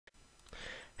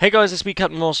Hey guys, it's me,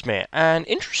 Captain Mossmere, and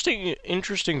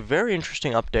very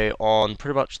interesting update on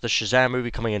pretty much the Shazam movie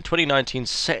coming in 2019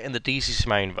 set in the DC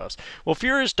Cinematic. Well,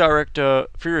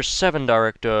 Furious 7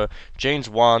 director, James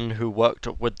Wan, who worked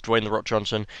with Dwayne The Rock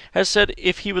Johnson, has said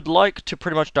if he would like to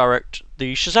pretty much direct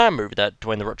the Shazam movie that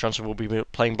Dwayne The Rock Johnson will be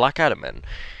playing Black Adam in.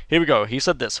 Here we go, he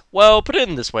said this: "Well, put it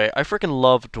in this way, I freaking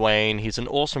love Dwayne, he's an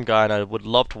awesome guy and I would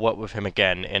love to work with him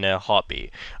again in a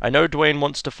heartbeat. I know Dwayne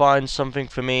wants to find something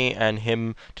for me and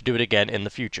him to do it again in the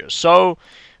future. So,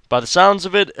 by the sounds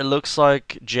of it, it looks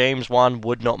like James Wan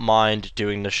would not mind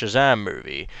doing the Shazam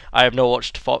movie. I have not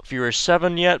watched Furious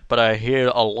 7 yet, but I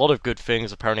hear a lot of good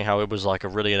things, apparently how it was like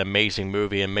an amazing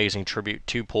movie, amazing tribute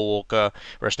to Paul Walker,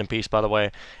 rest in peace by the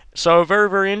way. So,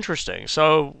 very interesting.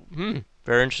 So,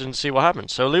 very interesting to see what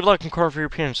happens. So leave a like and comment for your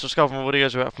opinion, subscribe for more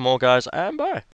videos, we have for more guys, and bye!